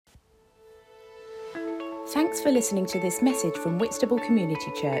Thanks for listening to this message from Whitstable Community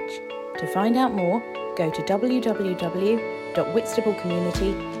Church. To find out more, go to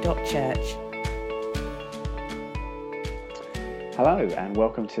www.whitstablecommunity.church. Hello and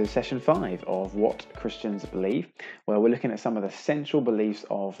welcome to session 5 of What Christians Believe, where we're looking at some of the central beliefs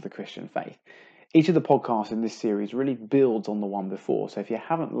of the Christian faith. Each of the podcasts in this series really builds on the one before, so if you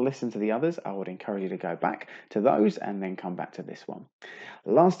haven't listened to the others, I would encourage you to go back to those and then come back to this one.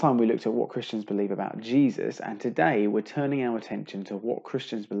 Last time we looked at what Christians believe about Jesus, and today we're turning our attention to what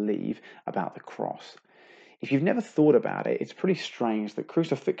Christians believe about the cross. If you've never thought about it, it's pretty strange that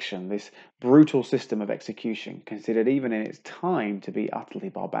crucifixion, this brutal system of execution, considered even in its time to be utterly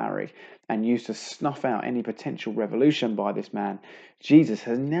barbaric and used to snuff out any potential revolution by this man, Jesus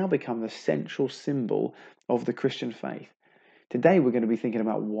has now become the central symbol of the Christian faith. Today we're going to be thinking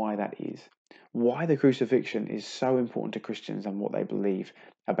about why that is, why the crucifixion is so important to Christians and what they believe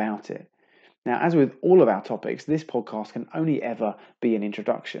about it. Now, as with all of our topics, this podcast can only ever be an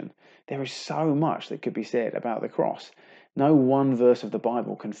introduction. There is so much that could be said about the cross. No one verse of the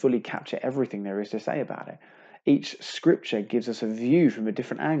Bible can fully capture everything there is to say about it. Each scripture gives us a view from a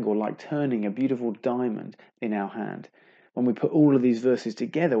different angle, like turning a beautiful diamond in our hand. When we put all of these verses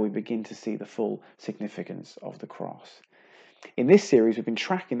together, we begin to see the full significance of the cross. In this series, we've been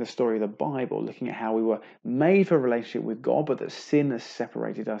tracking the story of the Bible, looking at how we were made for a relationship with God, but that sin has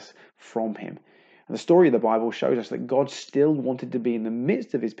separated us from Him. And the story of the Bible shows us that God still wanted to be in the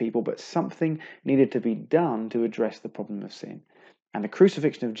midst of His people, but something needed to be done to address the problem of sin. And the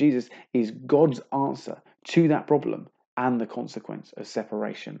crucifixion of Jesus is God's answer to that problem and the consequence of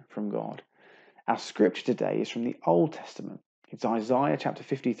separation from God. Our scripture today is from the Old Testament. It's Isaiah chapter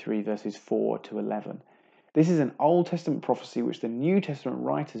 53, verses 4 to 11. This is an Old Testament prophecy which the New Testament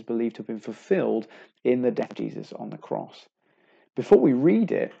writers believe to have been fulfilled in the death of Jesus on the cross. Before we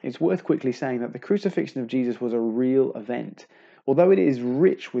read it, it's worth quickly saying that the crucifixion of Jesus was a real event. Although it is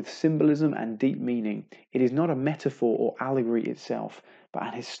rich with symbolism and deep meaning, it is not a metaphor or allegory itself, but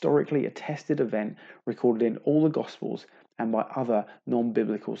an historically attested event recorded in all the Gospels and by other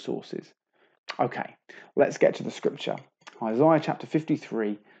non-biblical sources. Okay, let's get to the scripture. Isaiah chapter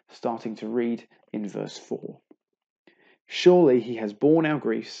 53, starting to read in verse 4. Surely he has borne our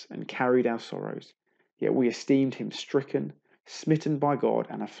griefs and carried our sorrows, yet we esteemed him stricken, smitten by God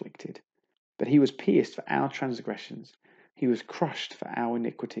and afflicted. But he was pierced for our transgressions, he was crushed for our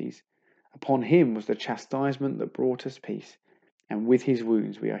iniquities. Upon him was the chastisement that brought us peace, and with his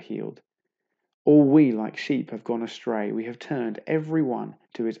wounds we are healed. All we like sheep have gone astray, we have turned every one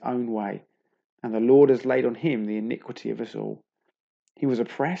to his own way, and the Lord has laid on him the iniquity of us all. He was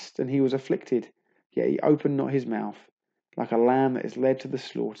oppressed and he was afflicted, yet he opened not his mouth. Like a lamb that is led to the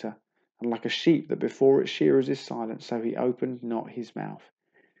slaughter, and like a sheep that before its shearers is silent, so he opened not his mouth.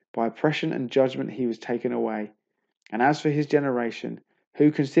 By oppression and judgment he was taken away. And as for his generation, who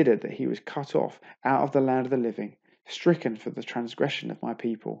considered that he was cut off out of the land of the living, stricken for the transgression of my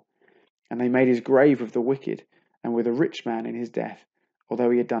people? And they made his grave with the wicked, and with a rich man in his death, although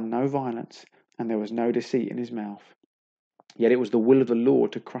he had done no violence, and there was no deceit in his mouth. Yet it was the will of the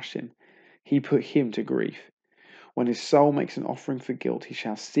Lord to crush him. He put him to grief. When his soul makes an offering for guilt, he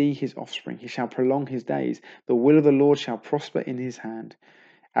shall see his offspring. He shall prolong his days. The will of the Lord shall prosper in his hand.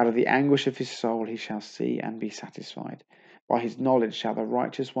 Out of the anguish of his soul he shall see and be satisfied. By his knowledge shall the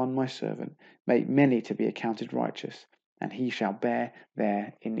righteous one, my servant, make many to be accounted righteous, and he shall bear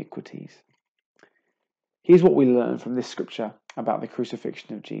their iniquities. Here's what we learn from this scripture about the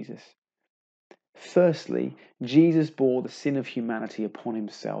crucifixion of Jesus. Firstly, Jesus bore the sin of humanity upon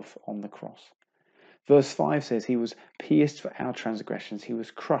himself on the cross. Verse 5 says he was pierced for our transgressions, he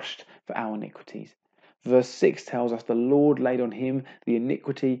was crushed for our iniquities. Verse 6 tells us the Lord laid on him the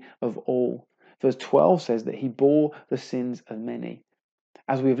iniquity of all. Verse 12 says that he bore the sins of many.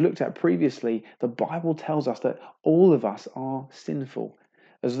 As we've looked at previously, the Bible tells us that all of us are sinful.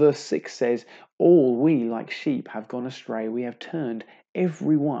 As verse 6 says, all we like sheep have gone astray, we have turned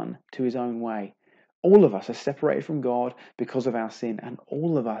every one to his own way. All of us are separated from God because of our sin, and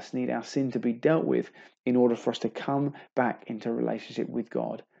all of us need our sin to be dealt with in order for us to come back into relationship with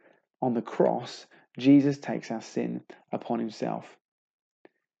God. On the cross, Jesus takes our sin upon himself.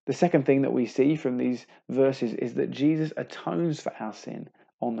 The second thing that we see from these verses is that Jesus atones for our sin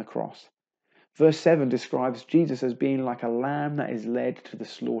on the cross. Verse 7 describes Jesus as being like a lamb that is led to the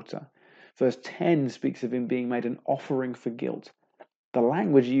slaughter. Verse 10 speaks of him being made an offering for guilt. The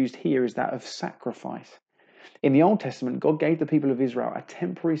language used here is that of sacrifice. In the Old Testament, God gave the people of Israel a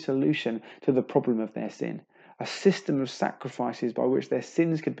temporary solution to the problem of their sin, a system of sacrifices by which their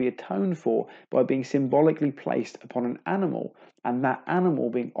sins could be atoned for by being symbolically placed upon an animal, and that animal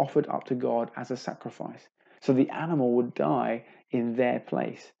being offered up to God as a sacrifice. So the animal would die in their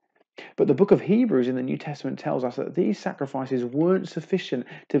place. But the book of Hebrews in the New Testament tells us that these sacrifices weren't sufficient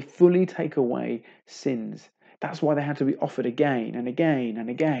to fully take away sins. That's why they had to be offered again and again and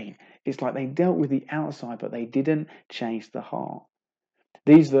again. It's like they dealt with the outside, but they didn't change the heart.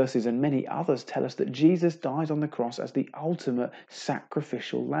 These verses and many others tell us that Jesus dies on the cross as the ultimate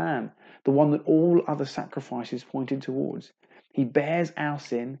sacrificial lamb, the one that all other sacrifices pointed towards. He bears our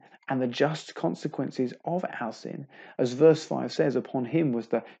sin and the just consequences of our sin. As verse 5 says, upon him was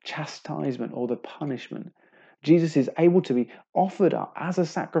the chastisement or the punishment. Jesus is able to be offered up as a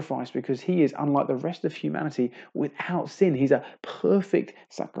sacrifice because he is, unlike the rest of humanity, without sin. He's a perfect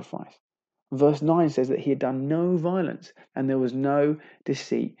sacrifice. Verse 9 says that he had done no violence and there was no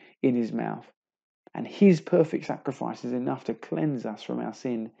deceit in his mouth. And his perfect sacrifice is enough to cleanse us from our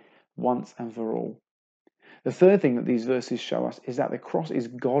sin once and for all. The third thing that these verses show us is that the cross is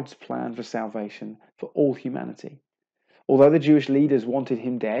God's plan for salvation for all humanity. Although the Jewish leaders wanted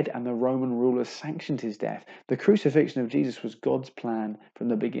him dead and the Roman rulers sanctioned his death, the crucifixion of Jesus was God's plan from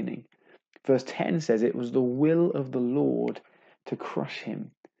the beginning. Verse 10 says it was the will of the Lord to crush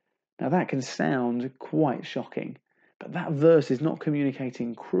him. Now that can sound quite shocking, but that verse is not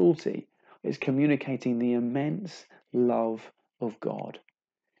communicating cruelty. It's communicating the immense love of God.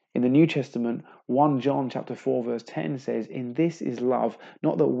 In the New Testament, 1 John chapter 4 verse 10 says, "In this is love,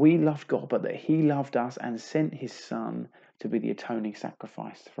 not that we loved God, but that he loved us and sent his Son to be the atoning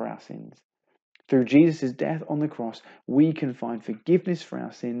sacrifice for our sins." Through Jesus' death on the cross, we can find forgiveness for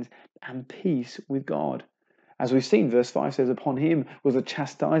our sins and peace with God. As we've seen, verse 5 says, upon him was the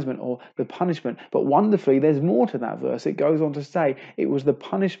chastisement or the punishment. But wonderfully, there's more to that verse. It goes on to say, it was the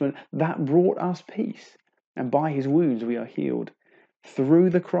punishment that brought us peace. And by his wounds we are healed. Through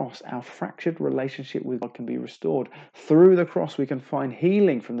the cross, our fractured relationship with God can be restored. Through the cross, we can find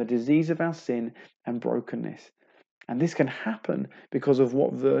healing from the disease of our sin and brokenness. And this can happen because of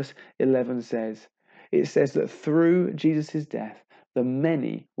what verse 11 says. It says that through Jesus' death, the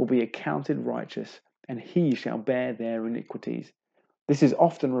many will be accounted righteous, and he shall bear their iniquities. This is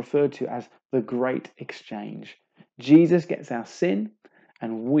often referred to as the great exchange. Jesus gets our sin,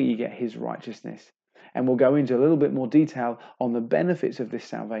 and we get his righteousness. And we'll go into a little bit more detail on the benefits of this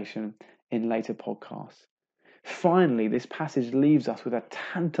salvation in later podcasts. Finally, this passage leaves us with a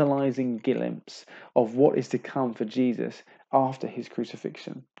tantalizing glimpse of what is to come for Jesus after his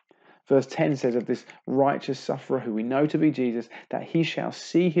crucifixion. Verse 10 says of this righteous sufferer who we know to be Jesus, that he shall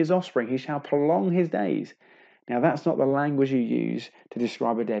see his offspring, he shall prolong his days. Now that's not the language you use to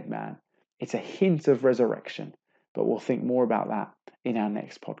describe a dead man. It's a hint of resurrection, but we'll think more about that in our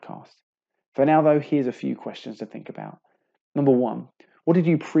next podcast. For now, though, here's a few questions to think about. Number one, what did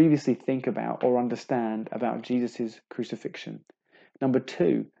you previously think about or understand about Jesus' crucifixion? Number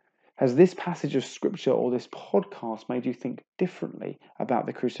two, has this passage of scripture or this podcast made you think differently about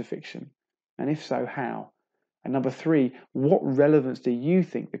the crucifixion? And if so, how? And number three, what relevance do you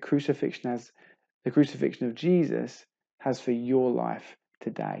think the crucifixion of Jesus has for your life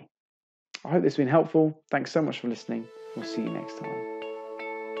today? I hope this has been helpful. Thanks so much for listening. We'll see you next time.